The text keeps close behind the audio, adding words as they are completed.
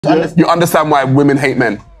You understand why women hate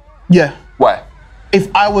men? Yeah. Why? If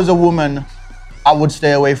I was a woman, I would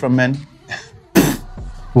stay away from men.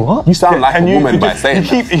 What? You sound like a woman by saying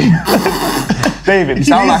that. David, you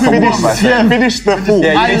sound like a woman by saying that. Finish the thought.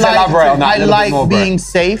 Yeah, you need to elaborate on that a little bit more, bro. I like being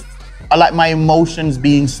safe. I like my emotions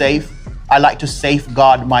being safe. I like to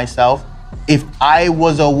safeguard myself. If I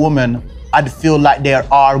was a woman, I'd feel like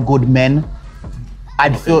there are good men.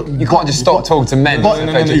 I'd feel... You can't just stop talking to men. But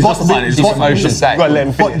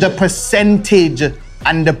the percentage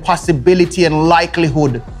and the possibility and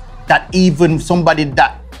likelihood that even somebody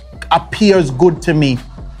that appears good to me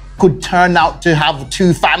could turn out to have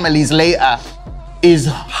 2 families later is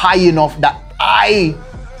high enough that I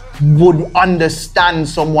would understand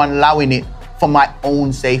someone allowing it for my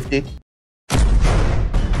own safety.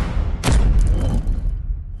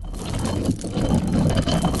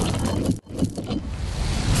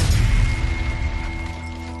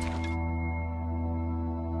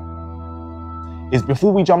 Is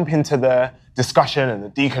before we jump into the discussion and the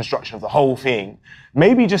deconstruction of the whole thing,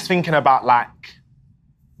 maybe just thinking about like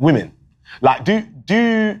women. Like, do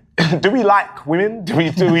we like women? Do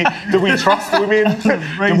we trust women?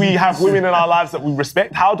 Do we have women in our lives that we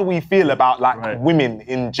respect? How do we feel about like women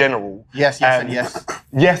in general? Yes, yes, and yes.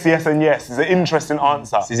 Yes, yes, and yes is an interesting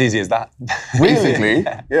answer. It's as easy as that. Basically,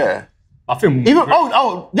 yeah. I think even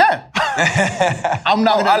yeah.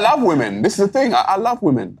 I love women. This is the thing. I love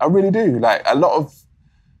women. I really do. Like a lot of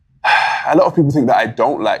people think that I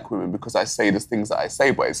don't like women because I say the things that I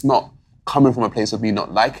say, but it's not coming from a place of me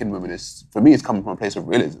not liking women. For me, it's coming from a place of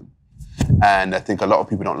realism. And I think a lot of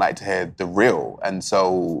people don't like to hear the real. And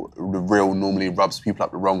so the real normally rubs people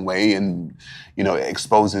up the wrong way and, you know, it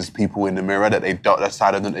exposes people in the mirror that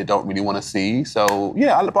side of them they don't really want to see. So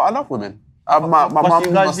yeah, but I love women. My mum,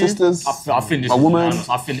 my sisters, I think my woman.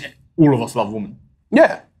 I think all of us love women.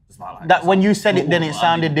 Yeah. That when you said it, then it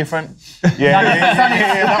sounded different. Yeah,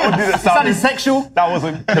 that one sounded sexual. That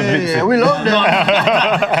wasn't convincing. Yeah, we love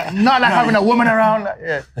them. Not like having a woman around.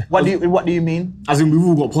 Yeah. What do you mean? As in, we've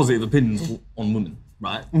all got positive opinions on women,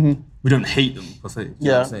 right? Mm-hmm. We don't hate them per se.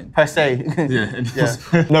 Yeah, per se. Yeah.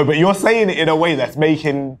 No, but you're saying it in a way that's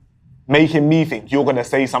making me think you're going to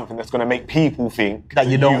say something that's going to make people think that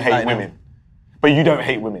you don't hate women. Them. But you don't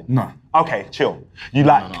hate women? No. Okay, chill. You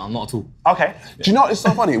like... No, not at all. Okay. Do you know what's so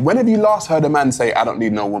funny? When have you last heard a man say, I don't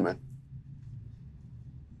need no woman?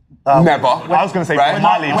 Never. I was going to say, right?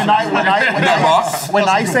 When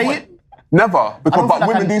I say it? Never. But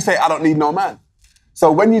women do say, I don't need no man.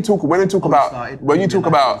 So when you talk about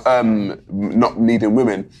not needing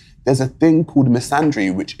women, there's a thing called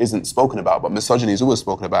misandry, which isn't spoken about, but misogyny is always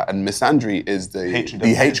spoken about. And misandry is the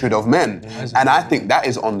hatred of men. And I think that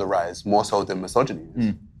is on the rise, more so than misogyny.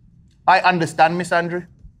 Mm. I understand misandry.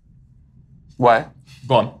 Why?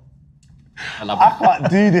 Go on. I can't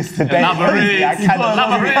do this today. Elaborate.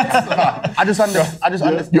 I just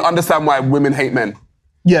understand. You understand why women hate men?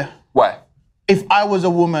 Yeah. Why? If I was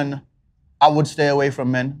a woman, I would stay away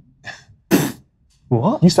from men.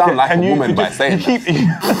 What? You sound like a woman by saying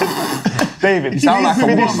that. David, you sound like a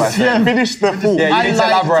woman by saying that. Finish the thought. Yeah, you need to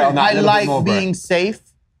elaborate on that a little bit more, bro. I like being safe.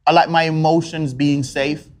 I like my emotions being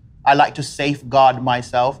safe. I like to safeguard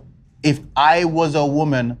myself. If I was a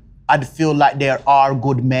woman, I'd feel like there are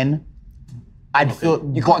good men. I'd feel...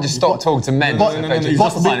 You can't just stop talking to men. But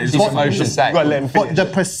the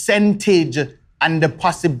percentage and the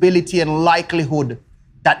possibility and likelihood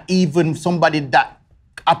that even somebody that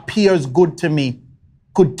appears good to me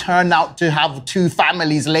could turn out to have 2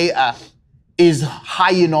 families later is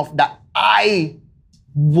high enough that I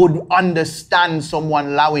would understand someone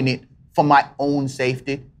allowing it for my own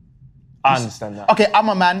safety. I understand that. Okay, I'm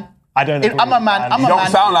a man. I don't agree. I'm a man. You don't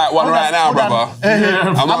sound like one right now, brother.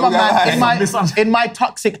 I'm a man. In my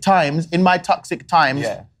toxic times,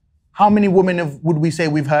 yeah. How many women would we say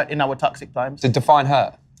we've hurt in our toxic times? To define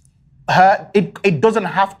hurt. Hurt, it doesn't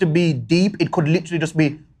have to be deep. It could literally just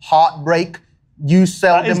be heartbreak. You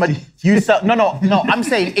sell them No, I'm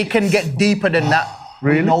saying it can get deeper than that.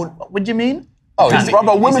 Really? No, what do you mean? Oh,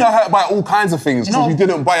 brother, women are hurt by all kinds of things because you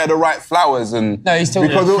didn't buy her the right flowers and... No, he's talking...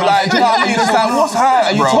 Because, like, do you know what I mean? It's like, what's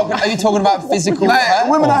hurt, bro? Are you talking about physical hurt?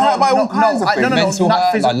 Women are hurt by all kinds of things. Mental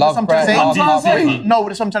hurt, like love, No,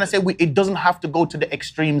 that's what I'm trying to say. It doesn't have to go to the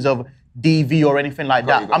extremes of DV or anything like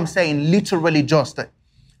that. I'm saying literally just that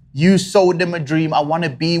you sold them a dream. I want to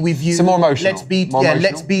be with you. It's more emotional.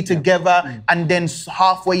 Let's be together. Yeah. And then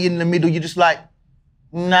halfway in the middle, you're just like,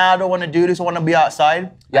 nah, I don't want to do this. I want to be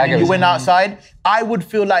outside. Yeah, and you went outside. I would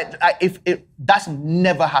feel like if that's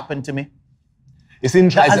never happened to me. It's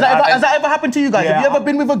interesting. Has that ever happened to you guys? Yeah, Have you ever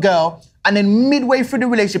been with a girl and then midway through the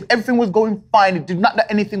relationship, everything was going fine, it did not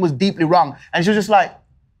that anything was deeply wrong, and she was just like,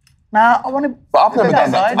 Nah, I want to. But I've never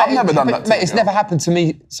done that. I've never done that. Mate, it's never happened to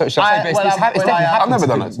me. So shall I say? But it's definitely happened. I've never to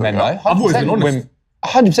done that to men, women. though. I've always been honest.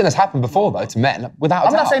 100% has happened before, though, to men. Without.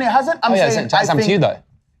 I'm not saying it hasn't. I'm saying it's happened to you, though.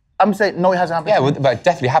 I'm saying no, it hasn't happened. Yeah, to me. but it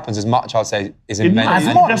definitely happens as much. I'd say is in men.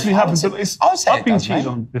 It definitely happens. I've been does, cheated mate.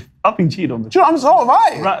 on. I've been cheated on. Do you know, so have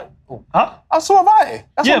I. Right. Huh? So have I.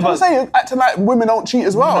 That's Yeah, what I'm but- saying. Acting like women don't cheat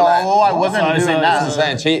as well. No, like, I wasn't No, doing I'm that.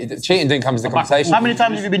 saying cheating didn't come into the conversation. How many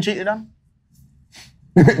times have you been cheated on?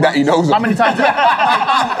 that he knows of. How many times?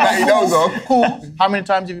 that he knows of. Cool. How many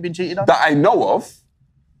times have you been cheated on? That I know of.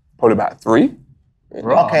 Probably about 3.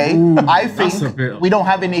 Okay, I That's a think bit- we don't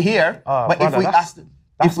have any here. But brother, if we that's- asked,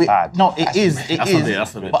 that's bad. no, it is. That's a bit,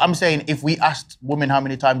 that's a bit. But I'm saying if we asked women how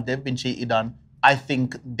many times they've been cheated on, I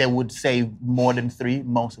think they would say more than 3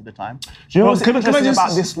 most of the time. Do you know Well, what's can I interesting just-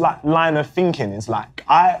 about this like line of thinking is like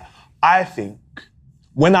I think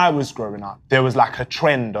when I was growing up there was like a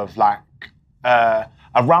trend of like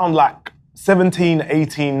around like 17,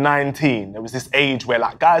 18, 19 there was this age where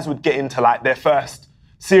like guys would get into like their first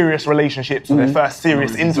serious relationships or their first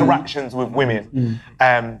serious interactions with women.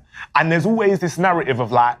 And there's always this narrative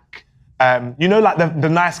of like you know, like the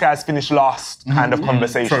nice guys finish last kind of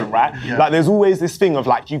conversation, right? Yeah. Like there's always this thing of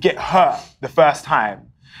like you get hurt the first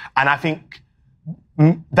time. And I think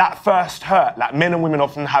that first hurt, like men and women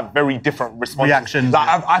often have very different responses. Reactions, Like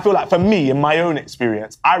yeah. I feel like for me, in my own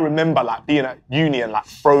experience, I remember like being at uni and like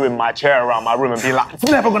throwing my chair around my room and being like, it's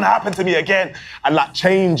never gonna happen to me again. And like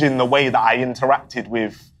changing the way that I interacted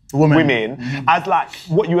with women as like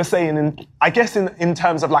what you were saying, I guess in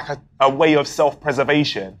terms of like a way of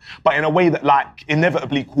self-preservation, but in a way that like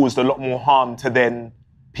inevitably caused a lot more harm to then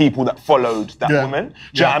people that followed that woman.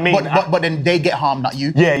 Do you know what I mean? But then they get harmed, not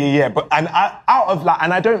you. Yeah. But out of like,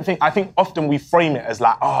 and I think often we frame it as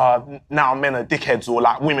like, oh, now men are dickheads or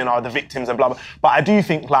like women are the victims and blah blah. But I do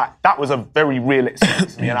think like that was a very real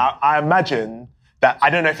experience to me, and I imagine that, I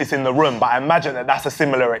don't know if it's in the room, but I imagine that that's a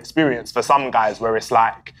similar experience for some guys where it's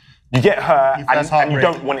like, you get hurt and you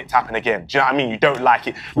don't want it to happen again. Do you know what I mean? You don't like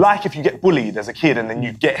it. Like if you get bullied as a kid and then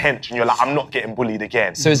you get hench and you're like, I'm not getting bullied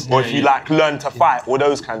again. Or if you like learn to fight, or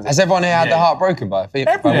those kinds of Has things. everyone here had their heart broken by a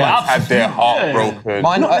female? Everyone's had their heart broken.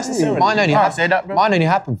 Mine, Not necessarily. mine only Can't say that, bro. mine only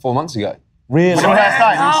happened 4 months ago. Really? For the first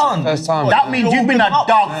time. First time. That means you've been a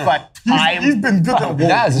dog for time. He's been good at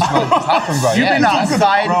Yeah, it's just happened, bro. You've Yeah, been that's-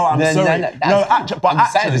 outside. Bro, I'm sorry. No, actually, but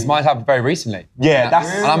I'm saying this might happen very recently. Yeah, that's...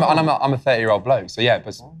 And I'm a 30-year-old bloke, so yeah,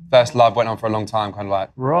 but first love went on for a long time, kind of like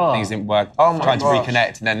Right. things didn't work, Oh my trying to gosh.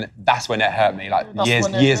 reconnect, and then that's when it hurt me, like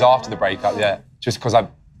years after the breakup, yeah, just because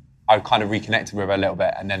I kind of reconnected with her a little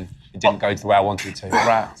bit, and then it didn't go the way I wanted it to.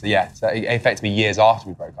 Right. So yeah, so it affected me years after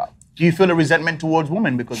we broke up. Do you feel a resentment towards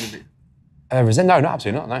women because of it? No,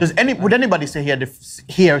 absolutely not. No. Would anybody say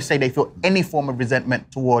here say they feel any form of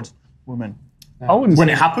resentment towards women? I wouldn't when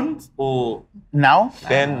it happened, or Now?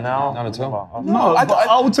 Then, now... None at all. no.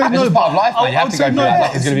 I would say It's no. just part of life, man. You I have would to say go through no,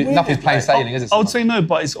 that. but Nothing's plain sailing, is it? I would say no,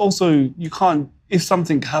 but it's also, you can't, if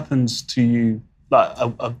something happens to you, like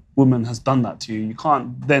a woman has done that to you, you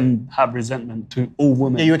can't then have resentment to all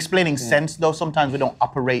women. Yeah, you're explaining sense though. Sometimes we don't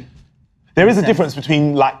operate. There is a difference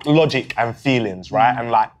between like logic and feelings, right?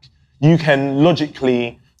 And like you can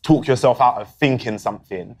logically talk yourself out of thinking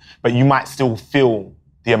something, but you might still feel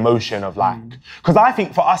the emotion of like, because I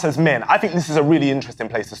think for us as men, I think this is a really interesting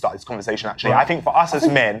place to start this conversation actually. I think for us as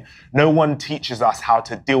men, no one teaches us how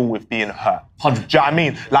to deal with being hurt. 100. Do you know what I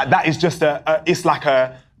mean? Like that is just it's like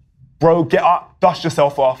a, bro, get up, dust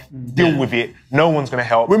yourself off, deal with it. No one's gonna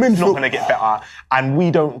help. Women it's not feel- gonna get better. And we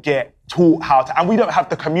don't get taught how to, and we don't have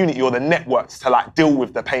the community or the networks to like deal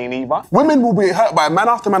with the pain either. Women will be hurt by man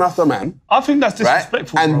after man after man, I think that's right?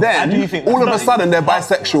 disrespectful. And bro. then do you think all of a that's- sudden they're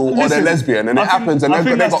bisexual or they're Listen, lesbian, and I it think- happens, and I they've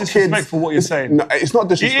think got that's kids. disrespectful what you're saying. No, it's not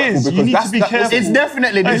disrespectful It is. because You need that's to be careful. It's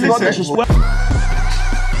definitely It's not disrespectful.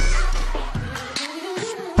 disrespectful.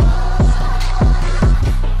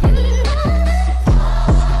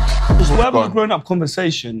 We're having Go a on. grown-up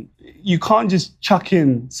conversation. You can't just chuck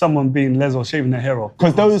in someone being les or shaving their hair off.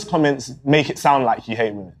 Because those comments make it sound like you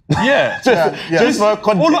hate women. Yeah. Just for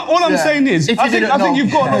context. All I'm Yeah. saying is, If you I think didn't know.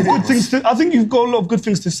 you've got a lot of good things to. I think you've got a lot of good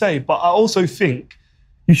things to say, but I also think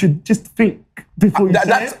you should just think before you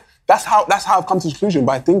say it. That's how I've come to the conclusion,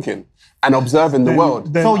 by thinking and observing the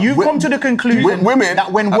world. then- So you've Wi- come to the conclusion women-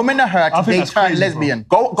 that when women are hurt, I think they that's turn crazy, lesbian.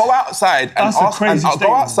 Go outside and That's a ask. crazy Go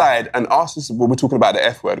statement. outside and ask. This when we're talking about the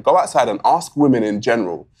F word. Go outside and ask women in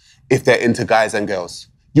general if they're into guys and girls.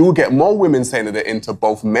 you will get more women saying that they're into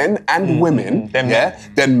both men and women,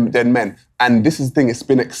 than men. And this is the thing, it's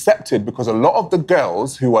been accepted because a lot of the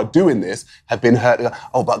girls who are doing this have been hurt.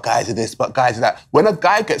 Oh, but guys are this, but guys are that. When a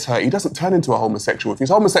guy gets hurt, he doesn't turn into a homosexual. If he's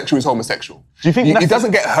homosexual, he's homosexual. Do you think he doesn't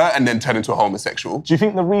get hurt and then turn into a homosexual? Do you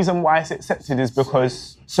think the reason why it's accepted is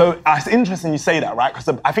because... So it's interesting you say that, right?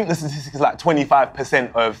 Because I think the statistic is like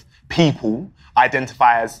 25% of people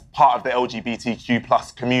identify as part of the LGBTQ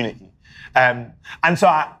plus community. And so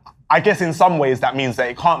I guess in some ways that means that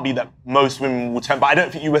it can't be that most women will turn, but I don't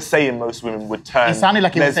think you were saying most women would turn. It sounded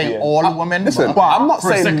like you were saying all women. Listen, I'm not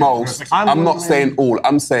saying most, I'm not saying all,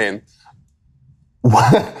 I'm saying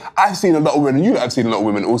I've seen a lot of women, and you have seen a lot of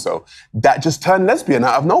women also, that just turn lesbian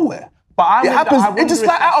out of nowhere. But it happens, it just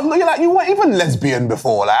like out of, you're like, you weren't even lesbian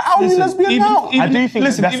before, like how are you lesbian now? I do think,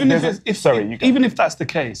 even if that's the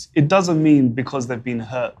case, it doesn't mean because they've been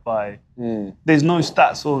hurt by, there's no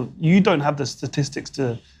stats or you don't have the statistics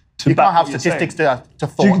to you can't have statistics to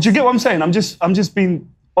do you get what I'm saying? I'm just being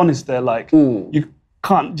honest there, like, you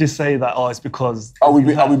can't just say that, oh, it's because... Are we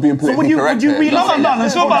being politically correct? No,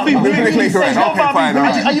 it's not about being politically correct. Okay, fine.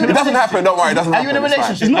 It doesn't happen, don't worry, it doesn't happen. Are you in a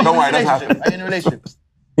relationship? Don't worry, it doesn't happen. Are you in a relationship?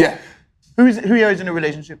 Yeah. Who here is in a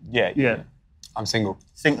relationship? Yeah. I'm single.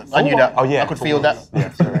 I knew that. Oh yeah. I could feel that.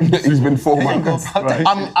 Yeah, sorry. He's been 4 months. Right.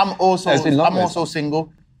 I'm also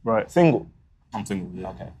single. Right. Single. I'm single, yeah.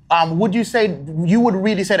 Okay. Would you say, you would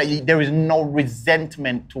really say that there is no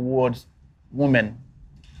resentment towards women?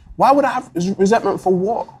 Why would I have resentment for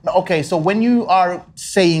what? Okay, so when you are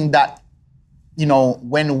saying that, you know,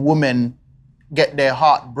 when women get their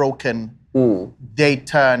heart broken, they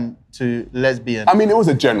turn to lesbian. I mean, it was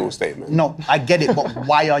a general statement. No, I get it, but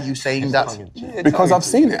why are you saying that? Because I've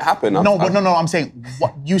seen it happen. I'm saying,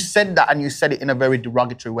 what, you said that and you said it in a very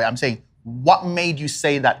derogatory way. I'm saying, what made you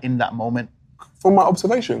say that in that moment? From my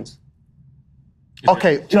observations.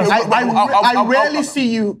 Okay, I rarely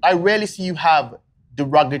see you have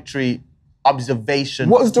derogatory observations.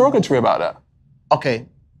 What is derogatory about that? Okay,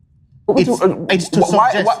 it's to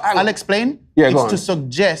suggest. I'll explain. Yeah, it's to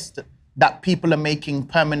suggest that people are making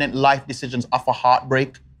permanent life decisions off a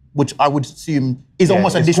heartbreak, which I would assume is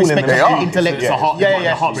almost a disrespect to the intellect. So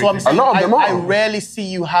I'm saying, I rarely see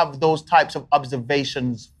you have those types of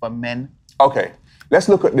observations for men. Okay, let's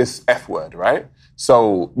look at this F word, right?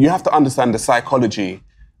 So you have to understand the psychology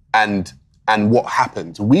and what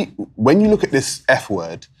happens. When you look at this F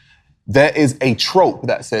word, there is a trope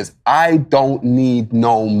that says, I don't need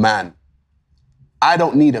no man. I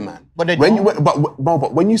don't need a man. But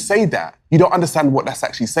when you say that, you don't understand what that's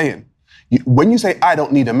actually saying. When you say, I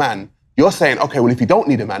don't need a man, you're saying, okay, well, if you don't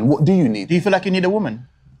need a man, what do you need? Do you feel like you need a woman?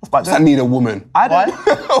 Of course I need a woman. Why?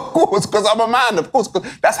 Of course, because I'm a man, of course. Cause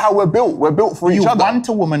that's how we're built. We're built for each other. Do you want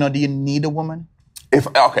a woman or do you need a woman?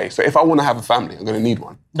 So if I want to have a family, I'm going to need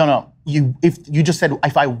one. No. If you just said,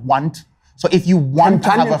 if I want. So if you want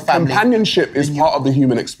to have a family. Companionship is part of the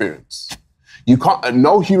human experience. You can't,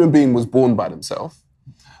 no human being was born by themselves.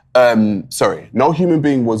 No human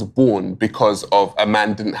being was born because of a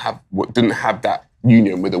man didn't have that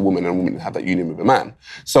union with a woman and a woman didn't have that union with a man.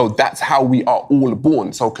 So that's how we are all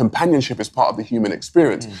born. So companionship is part of the human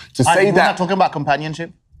experience. We're not talking about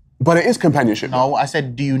companionship. But it is companionship. No, I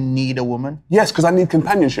said, do you need a woman? Yes, because I need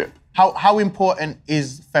companionship. How important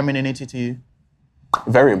is femininity to you?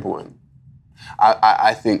 Very important.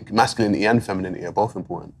 I think masculinity and femininity are both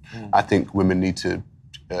important. I think women need to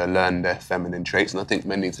learn their feminine traits, and I think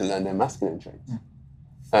men need to learn their masculine traits.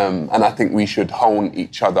 And I think we should hone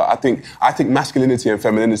each other. I think masculinity and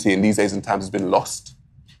femininity in these days and times has been lost.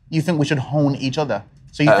 You think we should hone each other?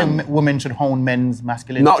 So you think women should hone men's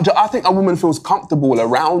masculinity? No, I think a woman feels comfortable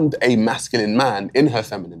around a masculine man in her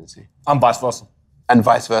femininity. And vice versa. And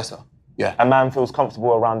vice versa, yeah. A man feels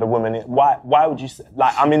comfortable around a woman. Why would you say,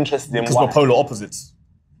 like, I'm interested in because we're polar opposites.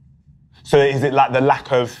 So is it like the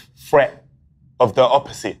lack of threat of the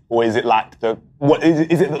opposite? Or is it like the opposite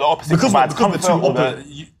because provides we're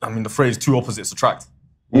comfort? The phrase two opposites attract.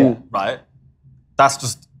 Yeah. Right? That's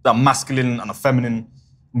just a masculine and a feminine.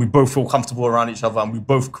 We both feel comfortable around each other and we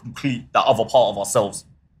both complete that other part of ourselves.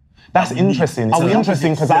 That's interesting. It's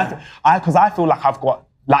interesting because I feel like I've got,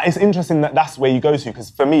 like, it's interesting that that's where you go to, because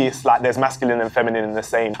for me, it's like there's masculine and feminine in the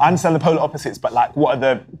same. I understand the polar opposites, but like, what are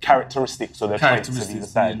the characteristics or the traits of either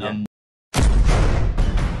side?